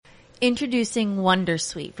Introducing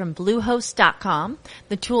Wondersuite from Bluehost.com,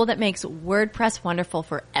 the tool that makes WordPress wonderful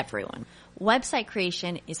for everyone. Website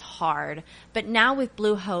creation is hard, but now with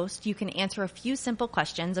Bluehost, you can answer a few simple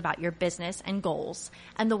questions about your business and goals,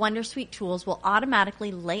 and the Wondersuite tools will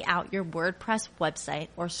automatically lay out your WordPress website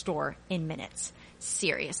or store in minutes.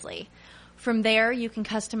 Seriously. From there, you can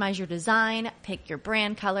customize your design, pick your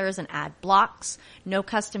brand colors, and add blocks. No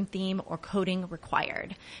custom theme or coding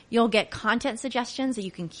required. You'll get content suggestions that you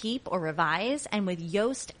can keep or revise, and with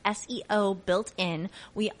Yoast SEO built in,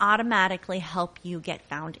 we automatically help you get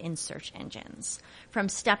found in search engines. From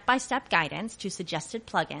step-by-step guidance to suggested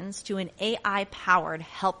plugins to an AI-powered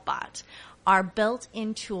help bot, our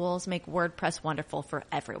built-in tools make WordPress wonderful for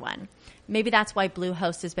everyone. Maybe that's why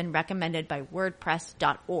Bluehost has been recommended by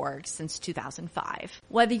WordPress.org since 2005.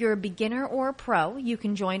 Whether you're a beginner or a pro, you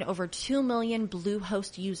can join over 2 million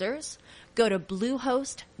Bluehost users. Go to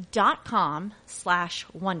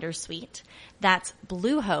bluehost.com/wondersuite. That's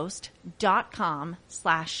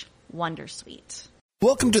bluehost.com/wondersuite.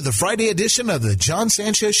 Welcome to the Friday edition of the John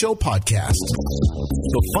Sanchez Show podcast.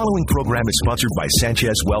 The following program is sponsored by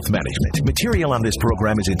Sanchez Wealth Management. Material on this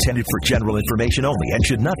program is intended for general information only and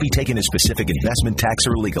should not be taken as specific investment, tax,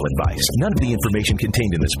 or legal advice. None of the information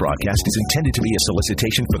contained in this broadcast is intended to be a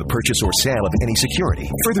solicitation for the purchase or sale of any security.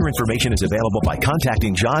 Further information is available by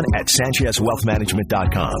contacting John at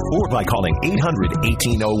SanchezWealthManagement.com or by calling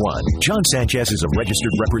 800-1801. John Sanchez is a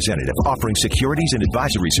registered representative offering securities and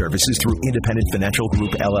advisory services through Independent Financial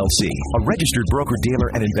Group, LLC, a registered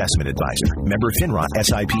broker-dealer and investment advisor. Member FINRA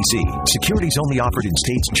SIPC. Securities only offered in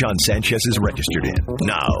states John Sanchez is registered in.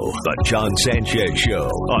 Now, the John Sanchez Show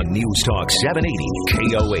on News Talk 780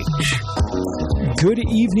 KOH. Good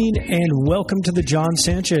evening and welcome to the John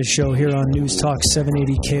Sanchez Show here on News Talk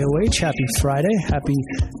 780 KOH. Happy Friday. Happy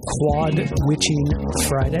Quad-Witching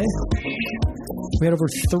Friday. We had over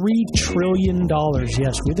 $3 trillion,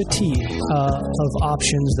 yes, with a T, of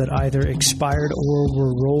options that either expired or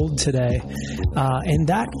were rolled today. And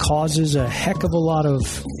that causes a heck of a lot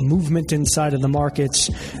of movement inside of the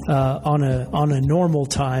markets on a normal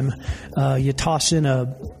time. You toss in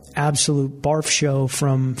a absolute barf show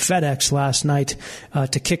from FedEx last night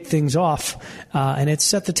to kick things off, and it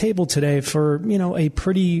set the table today for, a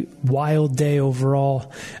pretty wild day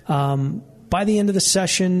overall. By the end of the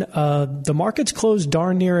session, the markets closed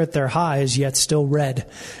darn near at their highs, yet still red.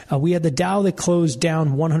 We had the Dow that closed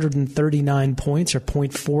down 139 points, or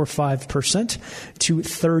 0.45%, to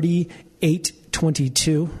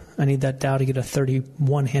 3822. I need that Dow to get a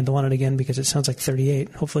 31 handle on it again because it sounds like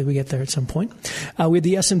 38. Hopefully we get there at some point. We had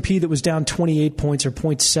the S&P that was down 28 points, or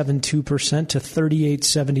 0.72%, to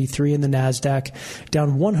 3873, and the NASDAQ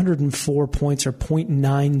down 104 points, or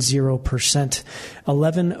 0.90%.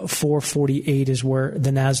 11,448 is where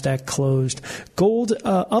the NASDAQ closed. Gold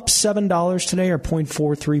up $7 today, or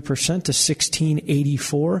 0.43%, to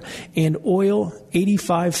 1684, and oil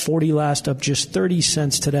 85.40 last, up just 30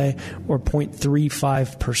 cents today, or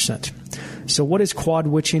 0.35%. So what is quad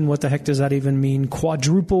witching? What the heck does that even mean?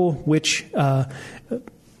 Quadruple witch,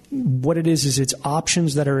 what it is it's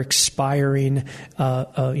options that are expiring.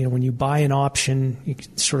 When you buy an option,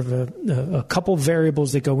 sort of a couple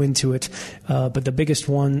variables that go into it, but the biggest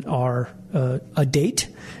one are a date,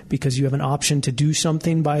 because you have an option to do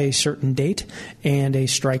something by a certain date, and a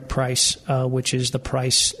strike price, which is the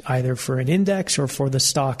price either for an index or for the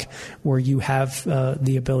stock, where you have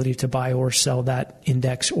the ability to buy or sell that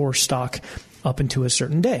index or stock up into a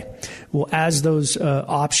certain day. Well, as those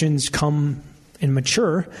options come and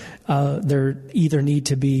mature, they either need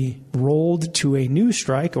to be rolled to a new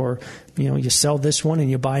strike, or you sell this one and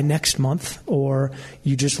you buy next month, or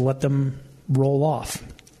you just let them roll off,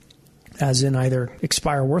 as in either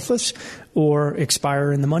expire worthless or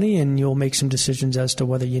expire in the money, and you'll make some decisions as to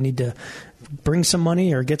whether you need to bring some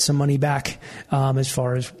money or get some money back, as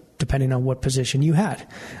far as depending on what position you had.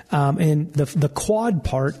 And the quad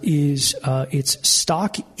part is it's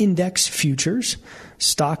stock index futures,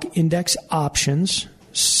 stock index options,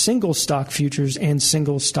 single stock futures, and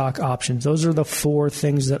single stock options. Those are the four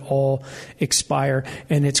things that all expire,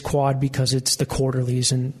 and it's quad because it's the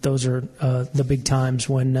quarterlies, and those are the big times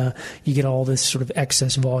when you get all this sort of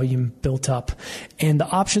excess volume built up. And the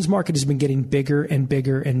options market has been getting bigger and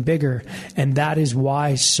bigger and bigger, and that is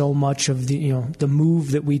why so much of the the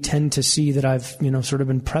move that we tend to see, that I've sort of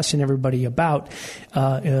been pressing everybody about,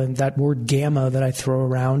 that word gamma that I throw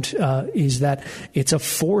around, is that it's a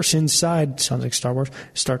force inside. Sounds like Star Wars.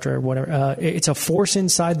 Star Trek or whatever. It's a force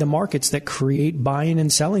inside the markets that create buying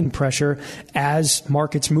and selling pressure as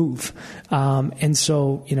markets move. And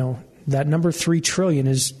so, that number 3 trillion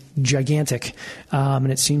is gigantic,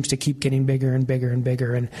 and it seems to keep getting bigger and bigger and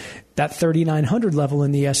bigger. And that 3,900 level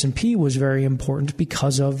in the S&P was very important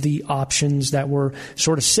because of the options that were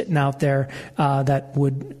sort of sitting out there that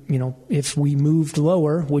would, if we moved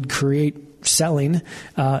lower, would create selling,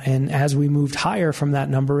 and as we moved higher from that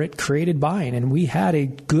number, it created buying, and we had a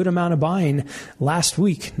good amount of buying last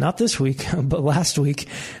week, not this week, but last week.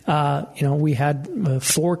 We had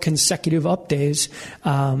 4 consecutive up days,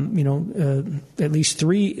 at least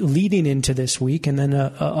 3 leading into this week, and then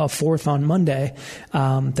a fourth on Monday.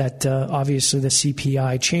 That obviously the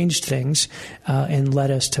CPI changed things and led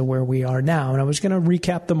us to where we are now. And I was going to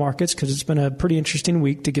recap the markets because it's been a pretty interesting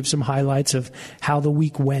week to give some highlights of how the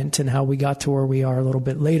week went and how we got to where we are a little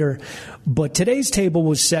bit later. But today's table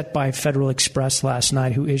was set by Federal Express last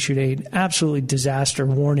night, who issued an absolutely disaster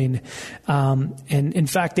warning. And in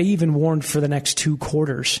fact, they even warned for the next 2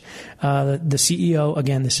 quarters. The CEO,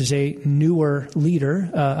 again, this is a newer leader.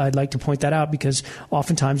 I'd like to point that out because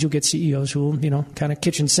oftentimes you'll get CEOs who will, kind of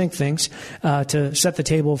kitchen sink things to set the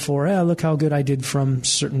table for, look how good I did from a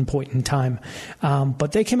certain point in time.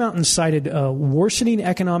 But they came out and cited worsening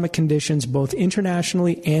economic conditions both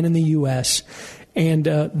internationally and in the U.S. And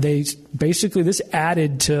they basically, this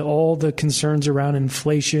added to all the concerns around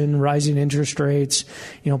inflation, rising interest rates,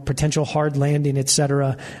 potential hard landing, et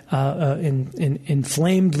cetera,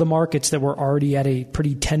 inflamed the markets that were already at a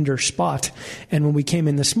pretty tender spot. And when we came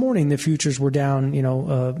in this morning, the futures were down,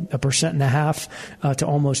 1.5% to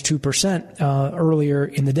almost 2% earlier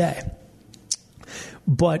in the day.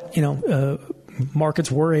 But, markets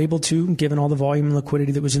were able to, given all the volume and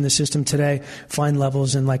liquidity that was in the system today, find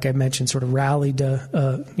levels and, like I mentioned, sort of rallied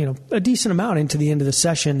a decent amount into the end of the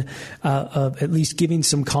session, at least giving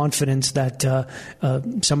some confidence that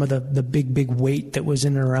some of the big weight that was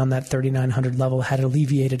in and around that 3,900 level had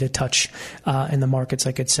alleviated a touch, and the markets,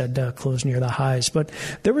 like I said, closed near the highs. But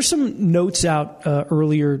there were some notes out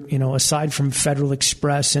earlier, aside from Federal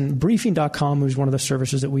Express and Briefing.com, who's one of the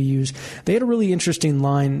services that we use. They had a really interesting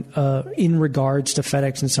line in regards to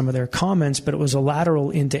FedEx and some of their comments, but it was a lateral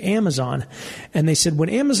into Amazon. And they said, when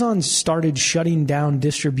Amazon started shutting down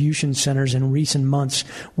distribution centers in recent months,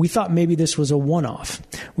 we thought maybe this was a one-off.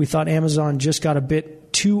 We thought Amazon just got a bit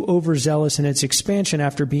too overzealous in its expansion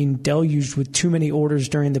after being deluged with too many orders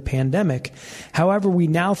during the pandemic. However, we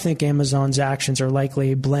now think Amazon's actions are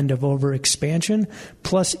likely a blend of overexpansion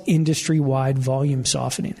plus industry-wide volume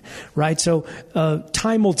softening, right? So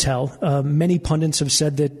time will tell. Many pundits have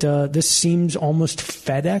said that this seems almost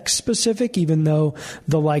FedEx specific, even though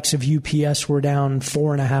the likes of UPS were down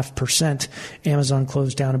 4.5%. Amazon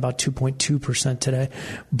closed down about 2.2% today.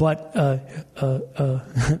 But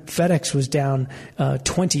FedEx was down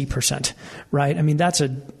 20%, right? I mean, that's a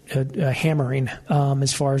hammering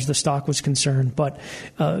as far as the stock was concerned. But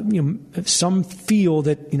some feel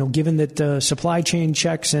that given that supply chain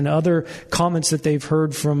checks and other comments that they've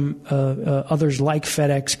heard from others like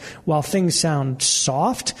FedEx, while things sound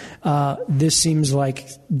soft, this seems like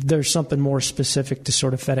there's something more specific to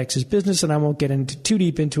sort of FedEx's business. And I won't get into too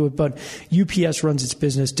deep into it, but UPS runs its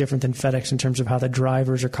business different than FedEx in terms of how the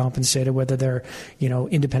drivers are compensated, whether they're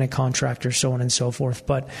independent contractors, so on and so forth.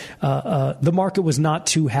 But the market was not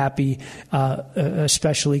too happy,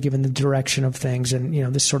 especially given the direction of things. And,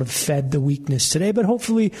 this sort of fed the weakness today, but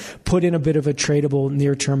hopefully put in a bit of a tradable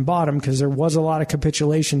near-term bottom, because there was a lot of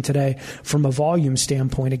capitulation today from a volume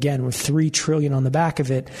standpoint, again, with $3 trillion on the back of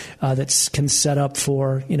it, that can set up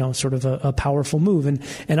for, sort of a powerful move.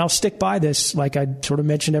 And I'll stick by this, like I sort of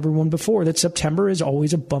mentioned everyone before, that September is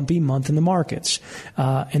always a bumpy month in the markets.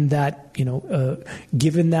 And that,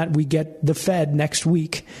 given that we get the Fed next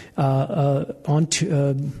week, on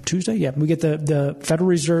Tuesday, we get the Federal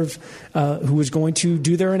Reserve, who is going to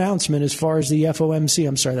do their announcement as far as the FOMC.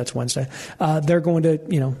 I'm sorry, that's Wednesday. They're going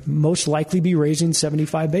to, most likely be raising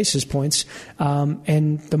 75 basis points,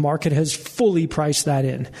 and the market has fully priced that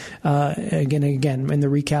in. Again, in the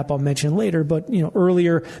recap I'll mention later, but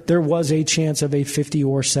earlier there was a chance of a 50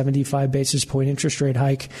 or 75 basis point interest rate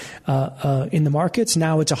hike in the markets.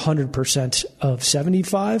 Now it's 100% of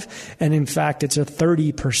 75, and in fact it's a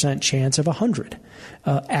 30% chance of 100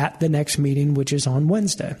 at the next meeting, which is on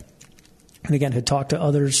Wednesday. And again, had talked to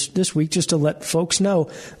others this week just to let folks know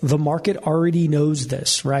the market already knows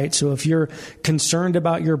this, right? So if you're concerned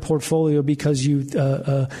about your portfolio because you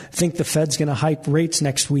think the Fed's going to hike rates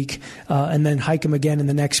next week and then hike them again in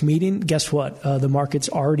the next meeting, guess what? The markets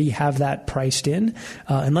already have that priced in.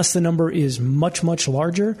 Unless the number is much, much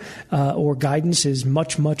larger or guidance is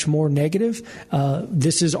much, much more negative,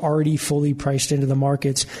 this is already fully priced into the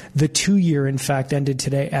markets. The 2-year, in fact, ended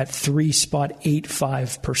today at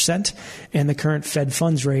 3.85%. and the current Fed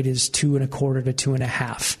funds rate is 2.25% to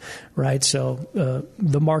 2.5%, right? So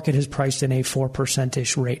the market has priced in a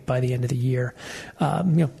 4%-ish rate by the end of the year.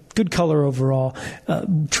 Good color overall.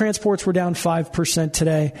 Transports were down 5%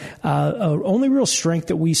 today. Only real strength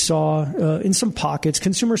that we saw in some pockets.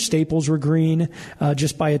 Consumer staples were green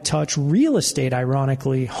just by a touch. Real estate,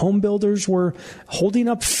 ironically, home builders were holding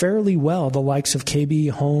up fairly well. The likes of KB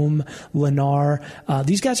Home, Lennar.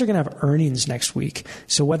 These guys are going to have earnings next week.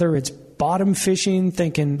 So whether it's bottom fishing,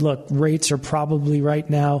 thinking, look, rates are probably right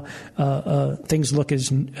now, things look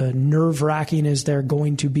as nerve-wracking as they're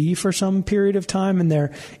going to be for some period of time, and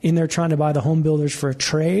they're in there trying to buy the home builders for a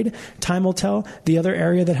trade. Time will tell. The other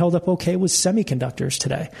area that held up okay was semiconductors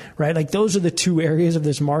today, right? Like those are the two areas of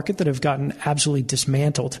this market that have gotten absolutely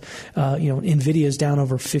dismantled. NVIDIA is down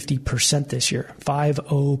over 50% this year,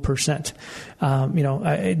 50%.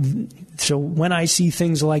 So when I see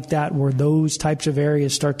things like that, where those types of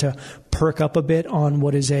areas start to perk up a bit on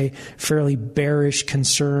what is a fairly bearish,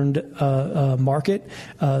 concerned market,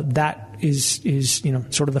 that is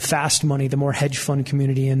sort of the fast money, the more hedge fund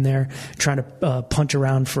community in there trying to punch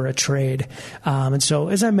around for a trade. And so,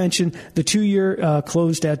 as I mentioned, the 2-year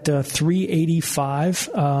closed at 385.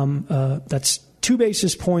 That's 2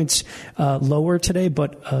 basis points lower today,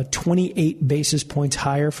 but 28 basis points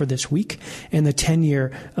higher for this week. And the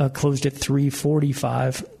 10-year closed at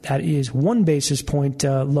 345. That is 1 basis point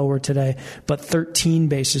lower today, but 13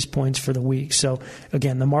 basis points for the week. So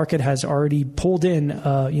again, the market has already pulled in,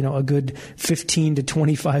 a good 15 to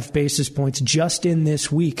 25 basis points just in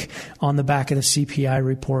this week on the back of the CPI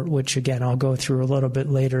report, which again, I'll go through a little bit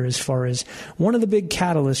later as far as one of the big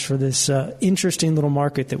catalysts for this interesting little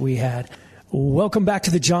market that we had. Welcome back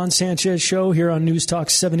to the John Sanchez Show here on News Talk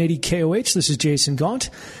 780 KOH. This is Jason Gaunt.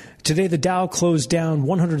 Today, the Dow closed down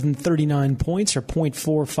 139 points, or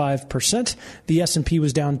 0.45%. The S&P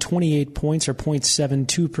was down 28 points, or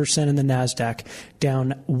 0.72%, and the NASDAQ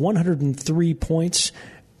down 103 points,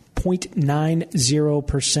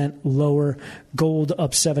 0.90% lower. Gold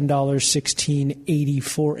up $7,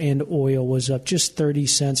 $16.84, and oil was up just 30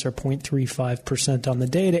 cents, or 0.35% on the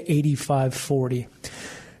day to $85.40.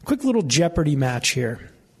 Quick little Jeopardy match here.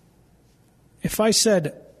 If I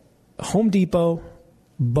said Home Depot,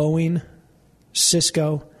 Boeing,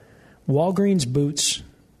 Cisco, Walgreens Boots,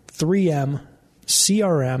 3M,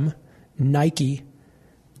 CRM, Nike,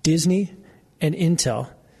 Disney, and Intel,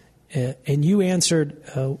 and you answered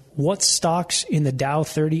what stocks in the Dow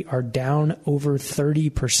 30 are down over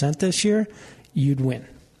 30% this year, you'd win.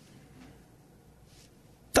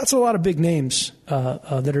 That's a lot of big names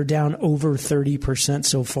that are down over 30%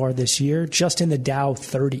 so far this year, just in the Dow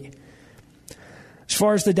 30. As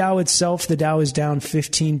far as the Dow itself, the Dow is down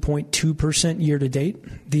 15.2% year to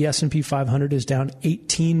date. The S&P 500 is down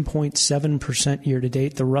 18.7% year to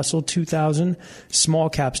date. The Russell 2000 small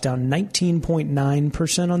caps down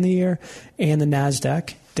 19.9% on the year, and the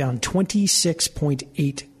NASDAQ down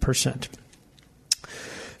 26.8%.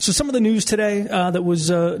 So some of the news today that was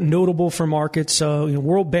notable for markets,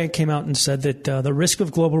 World Bank came out and said that the risk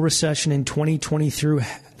of global recession in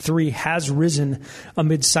 2023 has risen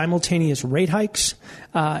amid simultaneous rate hikes,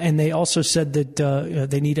 and they also said that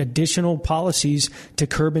they need additional policies to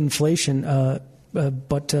curb inflation.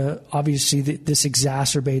 But obviously this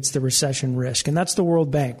exacerbates the recession risk. And that's the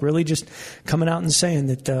World Bank really just coming out and saying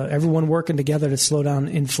that everyone working together to slow down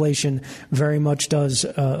inflation very much does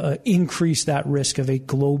increase that risk of a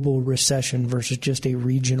global recession versus just a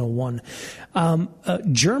regional one.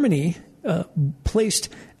 Germany placed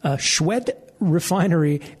Schwed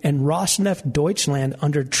Refinery and Rosneft Deutschland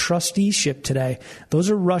under trusteeship today.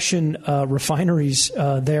 Those are Russian refineries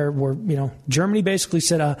there where, Germany basically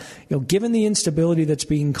said, given the instability that's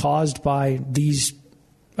being caused by these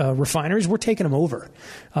refineries, we're taking them over,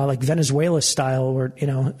 like Venezuela style, or,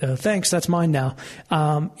 thanks, that's mine now.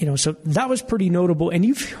 So that was pretty notable. And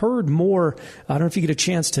you've heard more, I don't know if you get a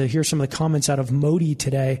chance to hear some of the comments out of Modi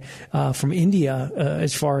today from India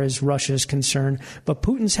as far as Russia is concerned. But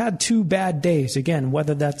Putin's had 2 bad days. Again,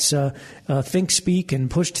 whether that's think, speak, and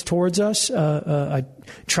pushed towards us. I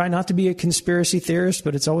try not to be a conspiracy theorist,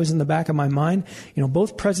 but it's always in the back of my mind.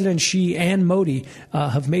 Both President Xi and Modi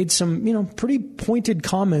have made some, pretty pointed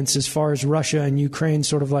comments as far as Russia and Ukraine,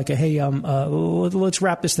 sort of like a, hey, let's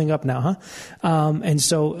wrap this thing up now, huh? And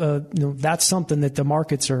so, that's something that the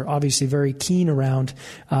markets are obviously very keen around.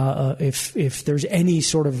 If there's any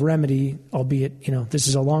sort of remedy, albeit, this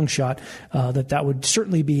is a long shot, that would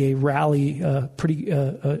certainly be a rally, pretty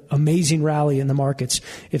amazing rally in the markets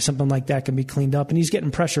if something like that can be cleaned up. And he's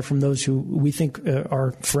getting pressure from those who we think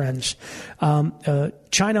are friends.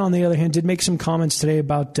 China, on the other hand, did make some comments today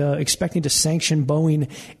about expecting to sanction Boeing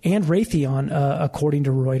and Raytheon, according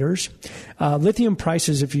to Reuters. Lithium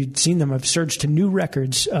prices, if you'd seen them, have surged to new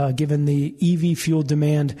records given the EV fuel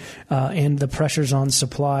demand and the pressures on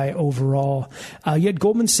supply overall. Yet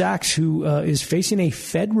Goldman Sachs, who is facing a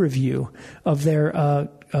Fed review of their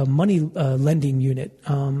money lending unit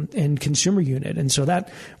and consumer unit. And so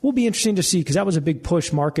that will be interesting to see, because that was a big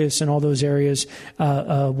push. Marcus and all those areas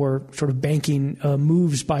were sort of banking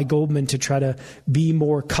moves by Goldman to try to be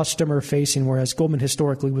more customer facing, whereas Goldman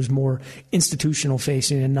historically was more institutional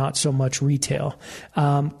facing and not so much retail.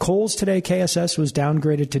 Kohl's today, KSS, was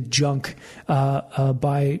downgraded to junk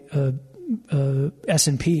by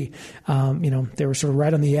S&P. They were sort of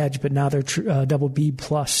right on the edge, but now they're double B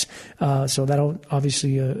plus. So that'll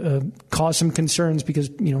obviously cause some concerns, because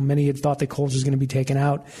many had thought that Kohl's was going to be taken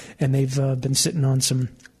out, and they've been sitting on some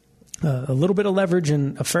a little bit of leverage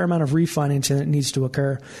and a fair amount of refinancing that needs to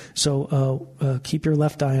occur. So keep your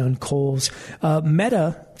left eye on Kohl's.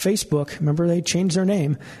 Meta, Facebook, remember they changed their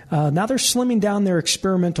name. Now they're slimming down their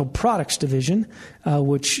experimental products division,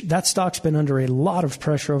 which that stock's been under a lot of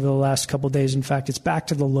pressure over the last couple of days. In fact, it's back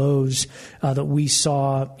to the lows that we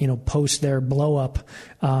saw, post their blow up,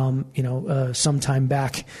 sometime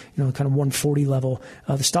back, kind of 140 level.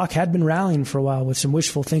 The stock had been rallying for a while with some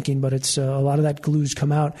wishful thinking, but it's a lot of that glue's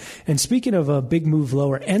come out. And speaking of a big move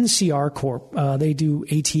lower, NCR Corp, they do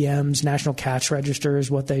ATMs, National Cash Register is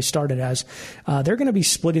what they started as. They're going to be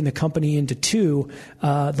splitting the company into two.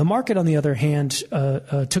 The market, on the other hand,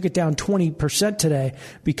 took it down 20% today,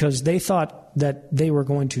 because they thought that they were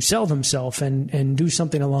going to sell themselves and do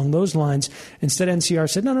something along those lines. Instead, NCR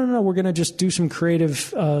said, no, we're going to just do some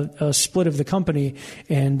creative split of the company,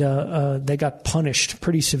 and they got punished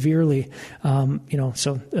pretty severely.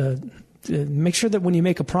 Make sure that when you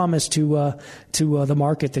make a promise to the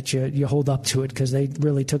market that you hold up to it, because they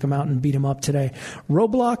really took them out and beat them up today.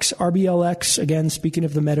 Roblox, RBLX, again, speaking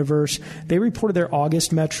of the metaverse, they reported their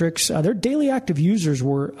August metrics. Their daily active users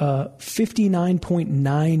were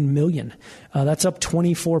 59.9 million. That's up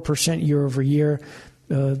 24% year over year.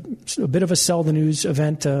 A bit of a sell the news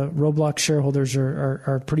event. Roblox shareholders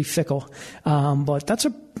are pretty fickle, but that's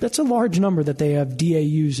a large number that they have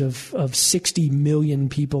DAUs of 60 million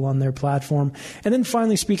people on their platform. And then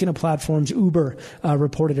finally, speaking of platforms, Uber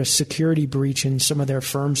reported a security breach in some of their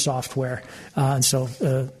firm software, and so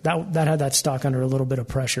that had that stock under a little bit of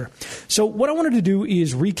pressure. So what I wanted to do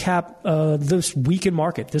is recap this week in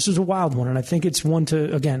market. This is a wild one, and I think it's one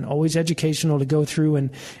to, again, always educational to go through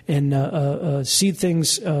and see things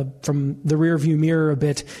from the rear view mirror a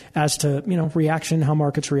bit as to reaction, how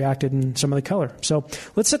markets reacted, and some of the color. So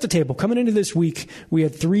let's set the table. Coming into this week, we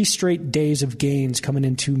had 3 straight days of gains coming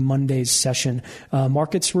into Monday's session.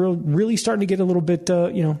 Markets were really starting to get a little bit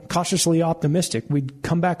cautiously optimistic. We'd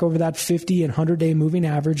come back over that 50 and 100-day moving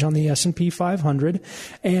average on the S&P 500,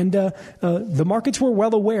 and the markets were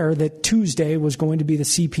well aware that Tuesday was going to be the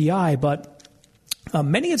CPI, but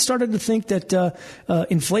many had started to think that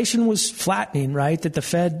inflation was flattening, right? That the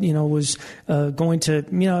Fed, was going to,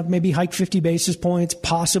 maybe hike 50 basis points,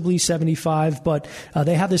 possibly 75, but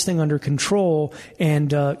they have this thing under control, and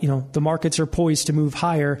the markets are poised to move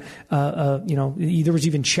higher. There was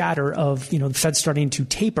even chatter of the Fed starting to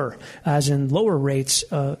taper, as in lower rates,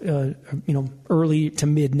 early to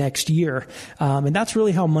mid next year, and that's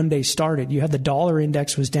really how Monday started. You had the dollar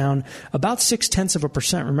index was down about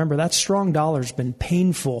 0.6%. Remember, that strong dollar's been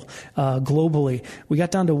painful globally. We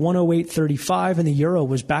got down to 108.35, and the euro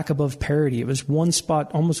was back above parity. It was almost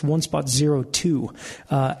 1.02.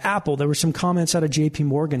 Apple, there were some comments out of JP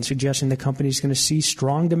Morgan suggesting the company's going to see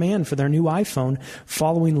strong demand for their new iPhone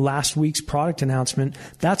following last week's product announcement.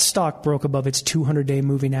 That stock broke above its 200-day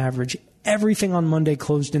moving average. Everything on Monday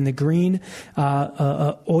closed in the green.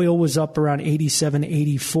 Oil was up around 87,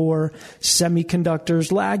 84.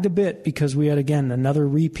 Semiconductors lagged a bit because we had, again, another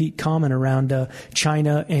repeat comment around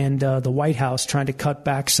China and the White House trying to cut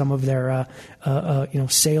back some of their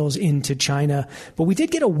sales into China. But we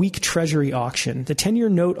did get a weak Treasury auction. The 10-year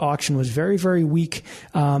note auction was very, very weak,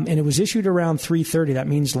 and it was issued around 3:30. That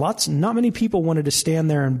means not many people wanted to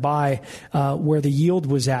stand there and buy where the yield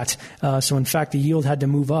was at. So, in fact, the yield had to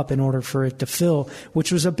move up in order for it to fill,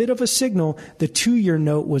 which was a bit of a signal. The 2-year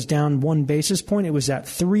note was down 1 basis point. It was at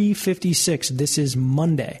 3.56. This is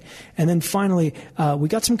Monday. And then finally, we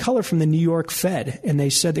got some color from the New York Fed, and they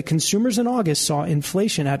said that consumers in August saw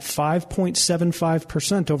inflation at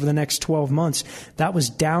 5.75% over the next 12 months. That was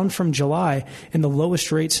down from July and the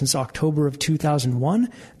lowest rate since October of 2001.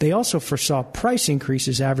 They also foresaw price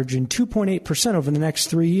increases averaging 2.8% over the next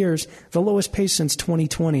 3 years, the lowest pace since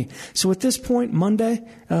 2020. So at this point, Monday,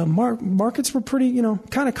 markets were pretty,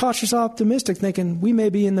 kind of cautious optimistic, thinking we may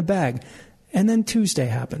be in the bag. And then Tuesday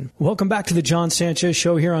happened. Welcome back to the John Sanchez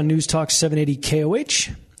Show here on News Talk 780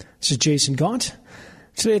 KOH. This is Jason Gaunt.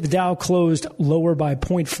 Today, the Dow closed lower by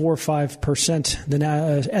 0.45%.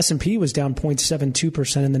 The S&P was down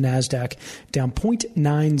 0.72%, and the NASDAQ down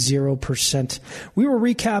 0.90%. We were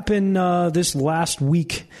recapping this last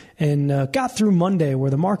week and got through Monday,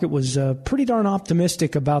 where the market was pretty darn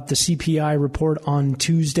optimistic about the CPI report on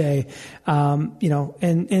Tuesday.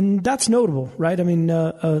 And that's notable, right? I mean,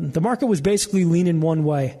 the market was basically leaning one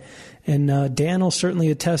way. And Dan will certainly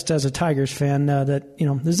attest as a Tigers fan that,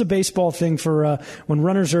 this is a baseball thing for when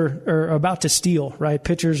runners are about to steal, right?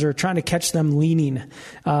 Pitchers are trying to catch them leaning,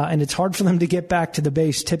 and it's hard for them to get back to the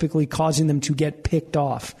base, typically causing them to get picked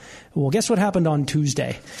off. Well, guess what happened on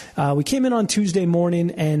Tuesday? We came in on Tuesday morning,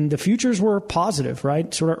 and the futures were positive,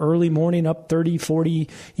 right? Sort of early morning, up 30, 40,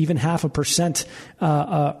 even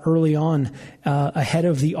 0.5% early on, ahead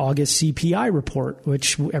of the August CPI report,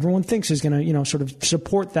 which everyone thinks is going to, sort of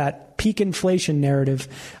support that peak inflation narrative,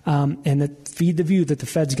 and that feed the view that the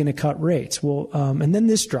Fed's going to cut rates. Well, and then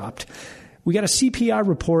this dropped. We got a CPI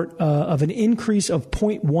report of an increase of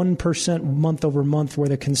 0.1% month over month, where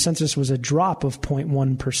the consensus was a drop of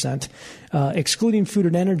 0.1%. Excluding food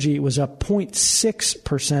and energy, it was up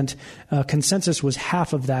 0.6%. Consensus was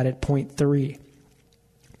half of that at 0.3%.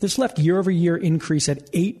 This left year-over-year increase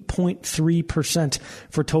at 8.3%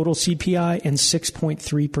 for total CPI and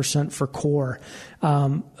 6.3% for core.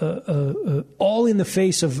 All in the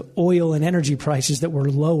face of oil and energy prices that were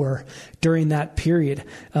lower during that period,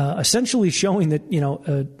 essentially showing that,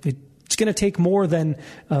 it's going to take more than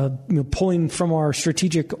pulling from our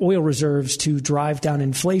strategic oil reserves to drive down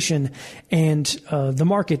inflation, and the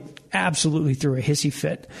market absolutely threw a hissy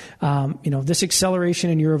fit. This acceleration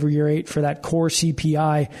in year-over-year rate for that core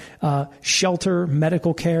CPI, shelter,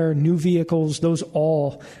 medical care, new vehicles, those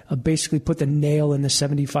all basically put the nail in the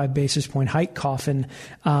 75 basis point hike coffin.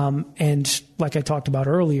 And like I talked about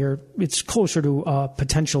earlier, it's closer to a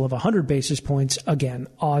potential of 100 basis points. Again,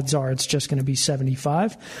 odds are it's just going to be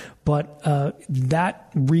 75. But that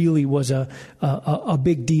really was a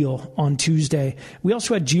big deal on Tuesday. We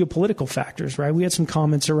also had geopolitical factors, right? We had some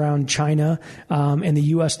comments around China and the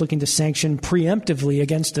U.S. looking to sanction preemptively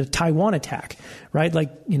against a Taiwan attack, right?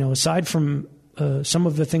 Aside from some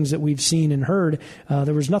of the things that we've seen and heard,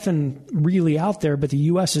 there was nothing really out there, but the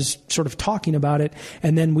U.S. is sort of talking about it.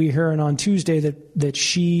 And then we heard on Tuesday that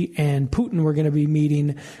Xi and Putin were going to be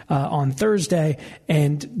meeting on Thursday,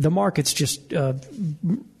 and the markets just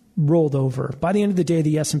rolled over. By the end of the day,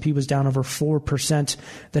 the S&P was down over 4%.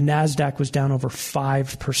 The NASDAQ was down over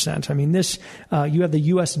 5%. I mean, this, you have the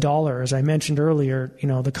U.S. dollar, as I mentioned earlier,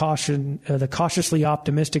 the cautiously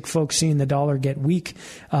optimistic folks seeing the dollar get weak,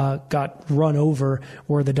 got run over,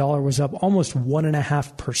 where the dollar was up almost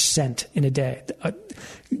 1.5% in a day.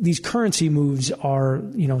 These currency moves are,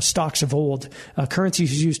 stocks of old.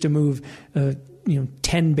 Currencies used to move,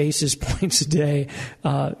 10 basis points a day,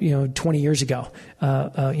 20 years ago.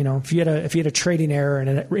 If you had a trading error and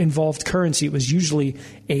it involved currency, it was usually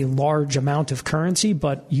a large amount of currency,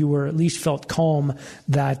 but you were at least felt calm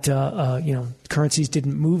that, currencies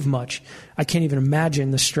didn't move much. I can't even imagine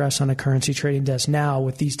the stress on a currency trading desk now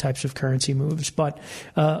with these types of currency moves. But,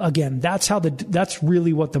 again, that's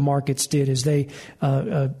really what the markets did, is they,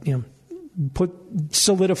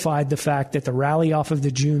 solidified the fact that the rally off of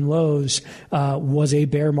the June lows was a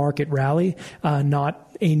bear market rally,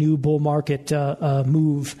 not a new bull market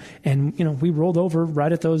move. And, we rolled over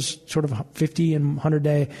right at those sort of 50 and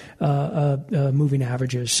 100-day moving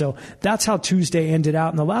averages. So that's how Tuesday ended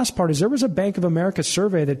out. And the last part is there was a Bank of America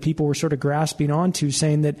survey that people were sort of grasping onto,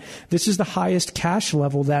 saying that this is the highest cash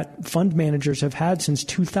level that fund managers have had since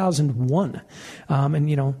 2001.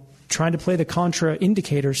 Trying to play the contra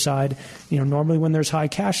indicator side, normally when there's high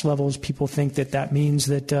cash levels, people think that means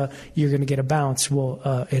that you're going to get a bounce. Well,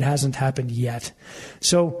 it hasn't happened yet.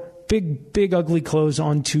 So big ugly close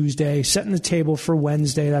on Tuesday, setting the table for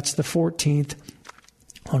Wednesday. That's the 14th.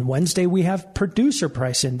 On Wednesday, we have producer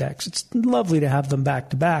price index. It's lovely to have them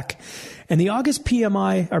back to back. And the August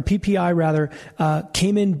PPI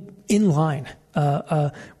came in line.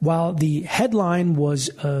 While the headline was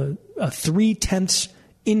a 0.3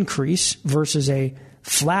 increase versus a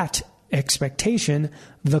flat expectation,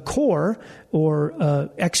 the core,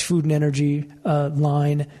 or ex-food and energy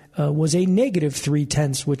line, was a negative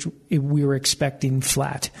 0.3, which we were expecting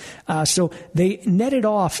flat. So they netted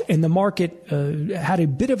off, and the market had a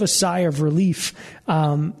bit of a sigh of relief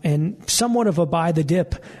and somewhat of a buy the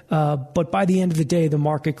dip. But by the end of the day, the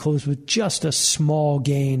market closed with just a small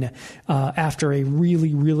gain after a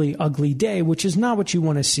really, really ugly day, which is not what you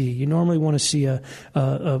want to see. You normally want to see a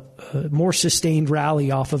more sustained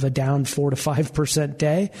rally off of a down 4 to 5%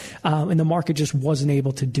 day, and the market just wasn't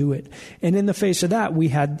able to do it. And in the face of that, we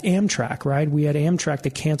had Amtrak, right? We had Amtrak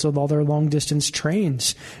that canceled all their long distance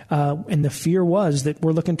trains, and the fear was that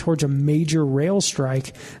we're looking towards a major rail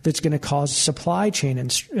strike that's going to cause supply chain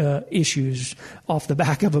issues off the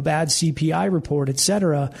back of a bad CPI report, et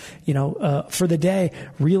cetera. For the day,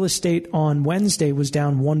 real estate on Wednesday was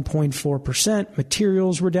down 1.4%.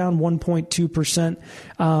 Materials were down 1.2%.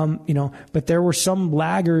 But there were some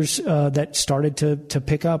laggers that started to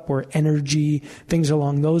pick up, where energy, things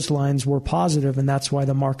along those lines were positive, and that's why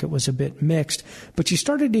the market was a bit mixed. But you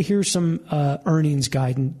started to hear some earnings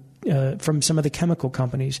guidance from some of the chemical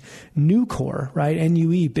companies. Nucor, right?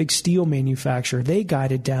 NUE, big steel manufacturer, they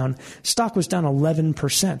guided down. Stock was down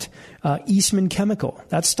 11%. Eastman Chemical,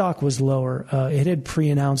 that stock was lower. It had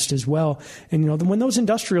pre-announced as well. And, when those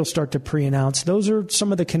industrials start to pre-announce, those are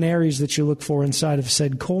some of the canaries that you look for inside of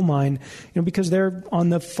said coal mine, because they're on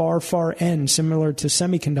the far, far end, similar to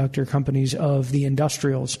semiconductor companies of the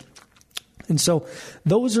industrials. And so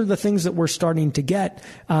those are the things that we're starting to get.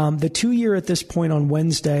 The 2-year at this point on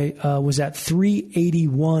Wednesday was at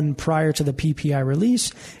 381 prior to the PPI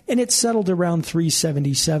release, and it settled around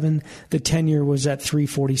 377. The 10-year was at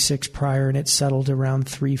 346 prior, and it settled around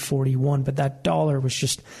 341. But that dollar was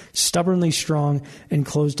just stubbornly strong and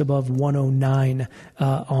closed above 109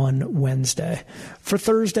 on Wednesday. For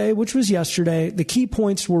Thursday, which was yesterday, the key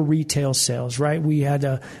points were retail sales, right? We had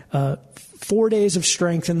a 4 days of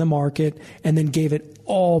strength in the market, and then gave it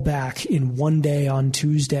all back in one day on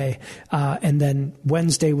Tuesday. And then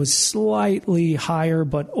Wednesday was slightly higher,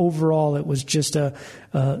 but overall it was just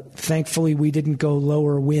thankfully we didn't go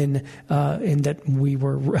lower win, in that we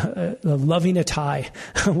were loving a tie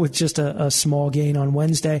with just a small gain on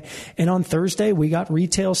Wednesday. And on Thursday, we got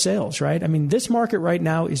retail sales, right? I mean, this market right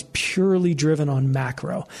now is purely driven on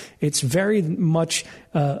macro. It's very much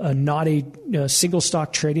not a single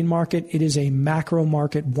stock trading market. It is a macro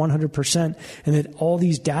market 100%. And that all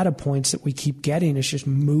these data points that we keep getting is just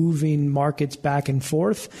moving markets back and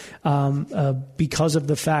forth because of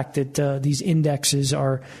the fact that these indexes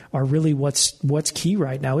are really what's key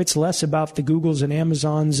right now. It's less about the Googles and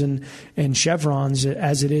Amazons and Chevrons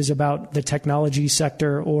as it is about the technology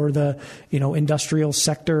sector or the industrial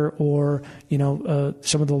sector or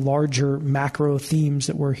some of the larger macro themes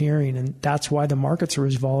that we're hearing, and that's why the markets are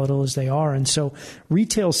as volatile as they are. And so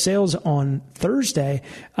retail sales on Thursday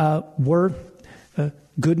were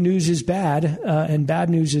good news is bad and bad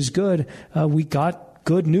news is good. We got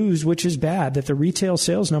good news, which is bad, that the retail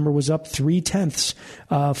sales number was up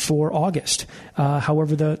 0.3 for August.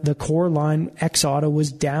 However, the core line ex auto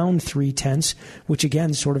was down 0.3, which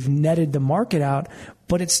again sort of netted the market out.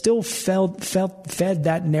 But it still fed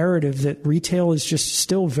that narrative that retail is just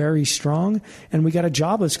still very strong. And we got a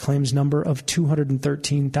jobless claims number of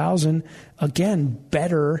 213,000, again,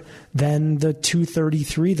 better than the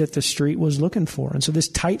 233 that the street was looking for. And so this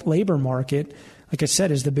tight labor market, like I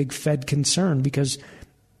said, is the big Fed concern, because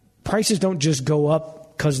prices don't just go up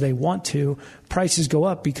because they want to. Prices go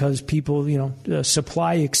up because people,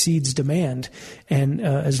 supply exceeds demand. And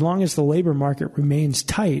as long as the labor market remains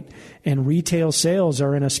tight and retail sales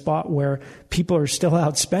are in a spot where people are still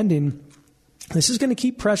out spending, this is going to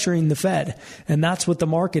keep pressuring the Fed. And that's what the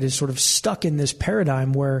market is sort of stuck in, this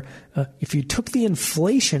paradigm where if you took the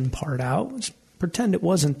inflation part out, pretend it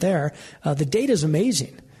wasn't there, the data's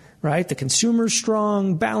amazing. Right? The consumer's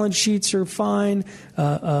strong, balance sheets are fine,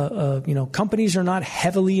 companies are not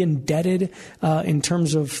heavily indebted in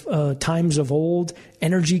terms of times of old.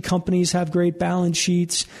 Energy companies have great balance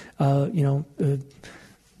sheets.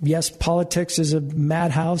 Yes, politics is a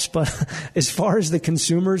madhouse, but as far as the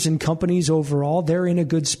consumers and companies overall, they're in a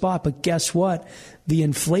good spot. But guess what? The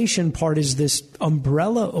inflation part is this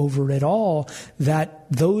umbrella over it all, that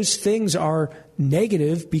those things are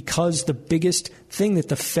negative because the biggest thing that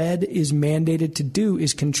the Fed is mandated to do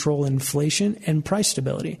is control inflation and price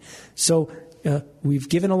stability. So we've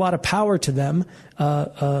given a lot of power to them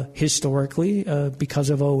historically because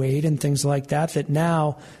of 2008 and things like that, that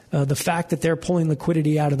now the fact that they're pulling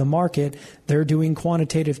liquidity out of the market, they're doing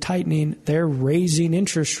quantitative tightening, they're raising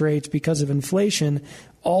interest rates because of inflation.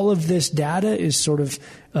 All of this data is sort of,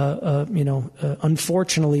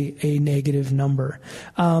 unfortunately, a negative number.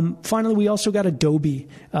 Finally, we also got Adobe.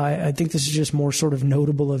 I think this is just more sort of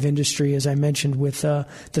notable of industry, as I mentioned with the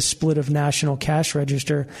split of National Cash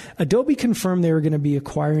Register. Adobe confirmed they were going to be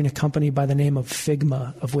acquiring a company by the name of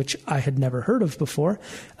Figma, of which I had never heard of before,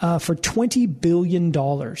 for $20 billion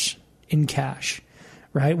in cash.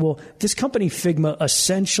 Right. Well, this company Figma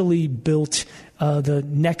essentially built the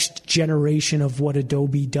next generation of what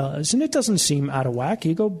Adobe does, and it doesn't seem out of whack.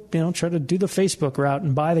 You go, try to do the Facebook route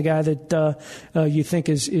and buy the guy that you think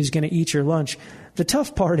is going to eat your lunch. The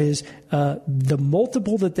tough part is the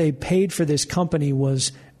multiple that they paid for this company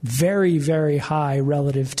was very, very high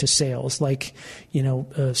relative to sales, like,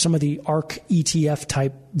 some of the ARK ETF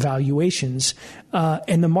type valuations.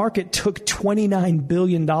 And the market took $29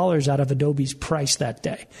 billion out of Adobe's price that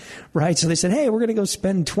day, right? So they said, hey, we're going to go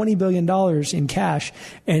spend $20 billion in cash.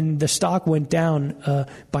 And the stock went down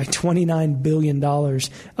by $29 billion.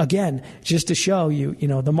 Again, just to show you,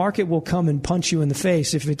 the market will come and punch you in the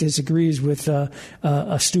face if it disagrees with a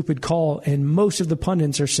stupid call. And most of the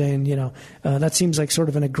pundits are saying, that seems like sort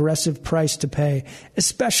of an aggressive price to pay,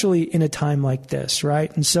 especially in a time like this,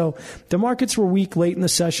 right? And so the markets were weak late in the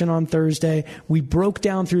session on Thursday. We broke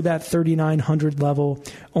down through that 3,900 level,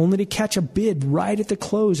 only to catch a bid right at the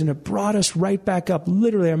close, and it brought us right back up.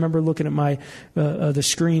 Literally, I remember looking at my the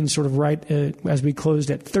screen sort of right as we closed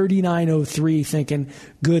at 3,903, thinking,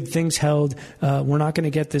 good, things held. We're not going to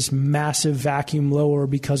get this massive vacuum lower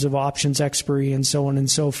because of options expiry and so on and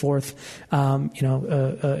so forth.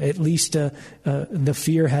 At least the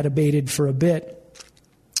fear had abated for a bit.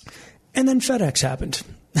 And then FedEx happened.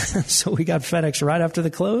 So we got FedEx right after the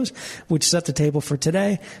close, which set the table for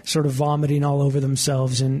today, sort of vomiting all over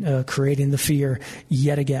themselves and creating the fear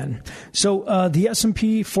yet again. So the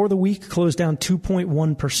S&P for the week closed down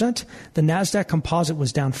 2.1%. The NASDAQ Composite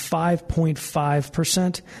was down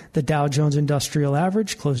 5.5%. The Dow Jones Industrial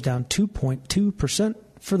Average closed down 2.2%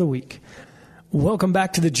 for the week. Welcome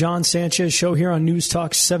back to the John Sanchez Show here on News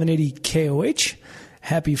Talk 780 KOH.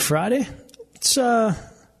 Happy Friday.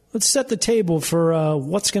 Let's set the table for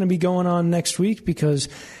what's going to be going on next week, because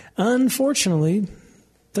unfortunately,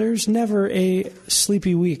 there's never a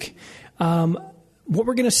sleepy week. What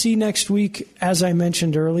we're going to see next week, as I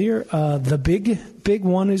mentioned earlier, the big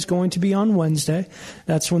one is going to be on Wednesday.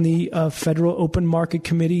 That's when the Federal Open Market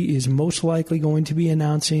Committee is most likely going to be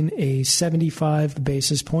announcing a 75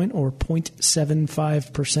 basis point or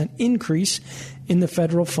 0.75% increase in the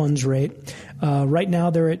federal funds rate. Right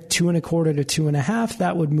now they're at 2.25 to 2.5.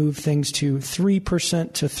 That would move things to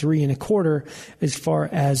 3% to 3.25 as far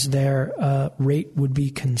as their rate would be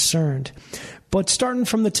concerned. But starting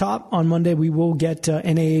from the top, on Monday we will get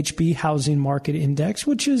NAHB Housing Market Index,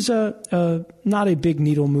 which is not a big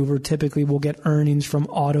needle mover. Typically we'll get earnings from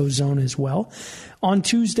AutoZone as well. On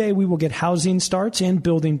Tuesday we will get housing starts and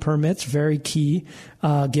building permits, very key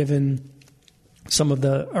given some of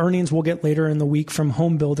the earnings we'll get later in the week from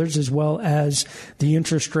home builders, as well as the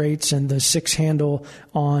interest rates and the 6-handle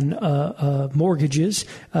on mortgages,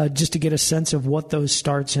 just to get a sense of what those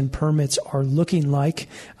starts and permits are looking like.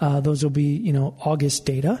 Those will be, August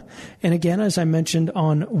data. And again, as I mentioned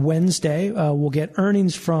on Wednesday, we'll get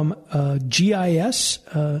earnings from GIS,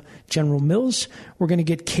 General Mills. We're going to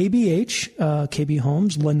get KBH, KB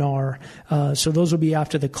Homes, Lennar. So those will be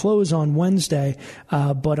after the close on Wednesday.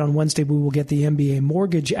 But on Wednesday, we will get the MBA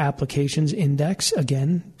Mortgage Applications Index,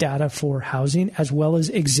 again, data for housing, as well as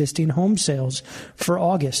existing home sales for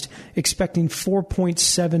August. Expecting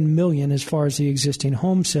 4.7 million as far as the existing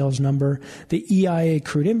home sales number. The EIA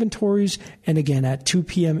crude inventories, and again, at 2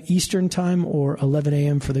 p.m. Eastern Time or 11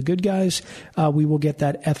 a.m. for the good guys, we will get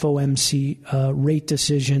that FOMC rate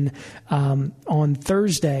decision. On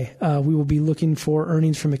Thursday, we will be looking for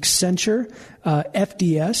earnings from Accenture,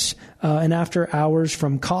 FDS, and after hours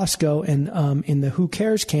from Costco, and in the who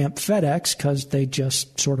cares camp, FedEx, because they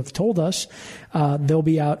just sort of told us. They'll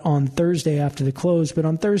be out on Thursday after the close. But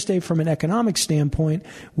on Thursday, from an economic standpoint,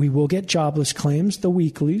 we will get jobless claims, the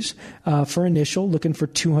weeklies, for initial, looking for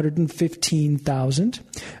 215,000.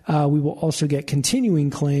 We will also get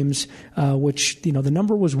continuing claims, which, the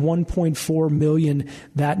number was 1.4 million.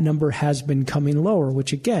 That number has been coming lower,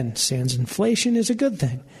 which again, sans inflation is a good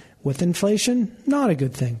thing. With inflation, not a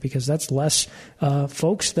good thing, because that's less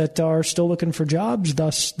folks that are still looking for jobs,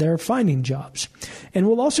 thus they're finding jobs. And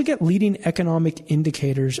we'll also get leading economic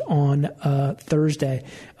indicators on Thursday.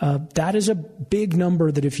 That is a big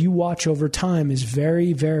number that if you watch over time is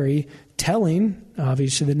very, very telling.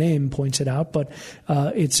 Obviously, the name points it out, but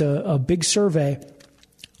it's a big survey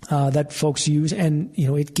that folks use, and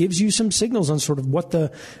it gives you some signals on sort of what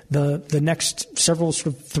the next several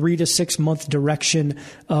sort of 3 to 6 month direction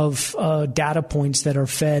of data points that are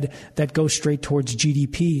fed that go straight towards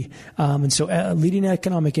GDP. And so leading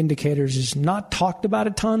economic indicators is not talked about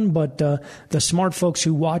a ton, but the smart folks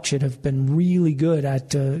who watch it have been really good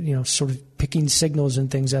at sort of picking signals and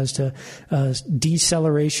things as to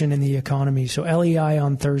deceleration in the economy. So LEI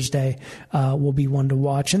on Thursday will be one to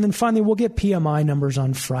watch. And then finally, we'll get PMI numbers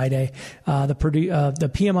on Friday. The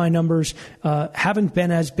PMI numbers haven't been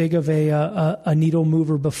as big of a needle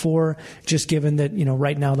mover before, just given that,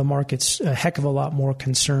 right now the market's a heck of a lot more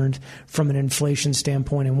concerned from an inflation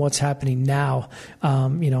standpoint and what's happening now.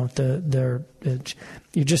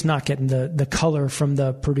 You're just not getting the color from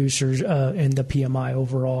the producers in the PMI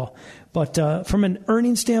overall. But from an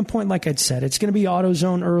earnings standpoint, like I'd said, it's going to be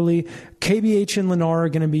AutoZone early. KBH and Lennar are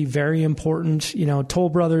going to be very important. Toll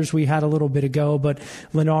Brothers we had a little bit ago, but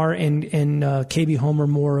Lennar and KB Home are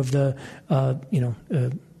more of the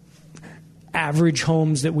average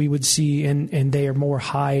homes that we would see, and they are more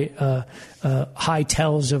high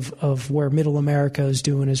tells of where Middle America is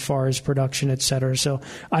doing as far as production, et cetera. So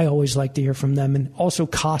I always like to hear from them, and also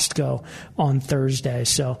Costco on Thursday.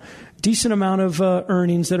 So decent amount of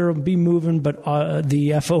earnings that will be moving, but the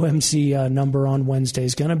FOMC number on Wednesday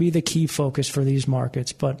is going to be the key focus for these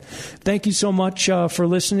markets. But thank you so much for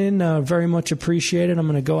listening. Very much appreciated. I'm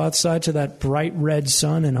going to go outside to that bright red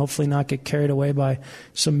sun and hopefully not get carried away by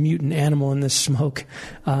some mutant animal in this smoke.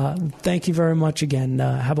 Thank you very much again.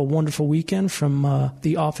 Have a wonderful weekend from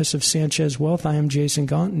the office of Sanchez Wealth. I am Jason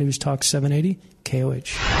Gaunt, News Talk 780.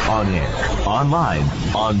 KOH. On air, online,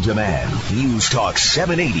 on demand. News Talk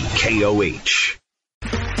 780 KOH.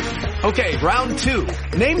 Okay, round 2.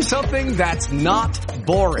 Name something that's not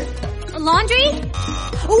boring. A laundry?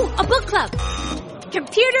 Ooh, a book club.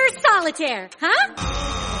 Computer solitaire, huh?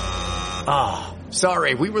 Ah,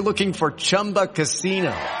 sorry, we were looking for Chumba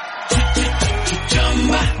Casino.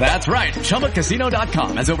 That's right.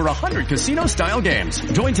 ChumbaCasino.com has over 100 casino-style games.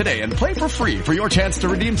 Join today and play for free for your chance to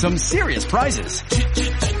redeem some serious prizes.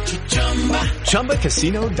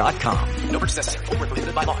 ChumbaCasino.com. No purchase necessary. Void where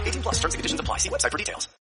prohibited by law. 18+. Terms and conditions apply. See website for details.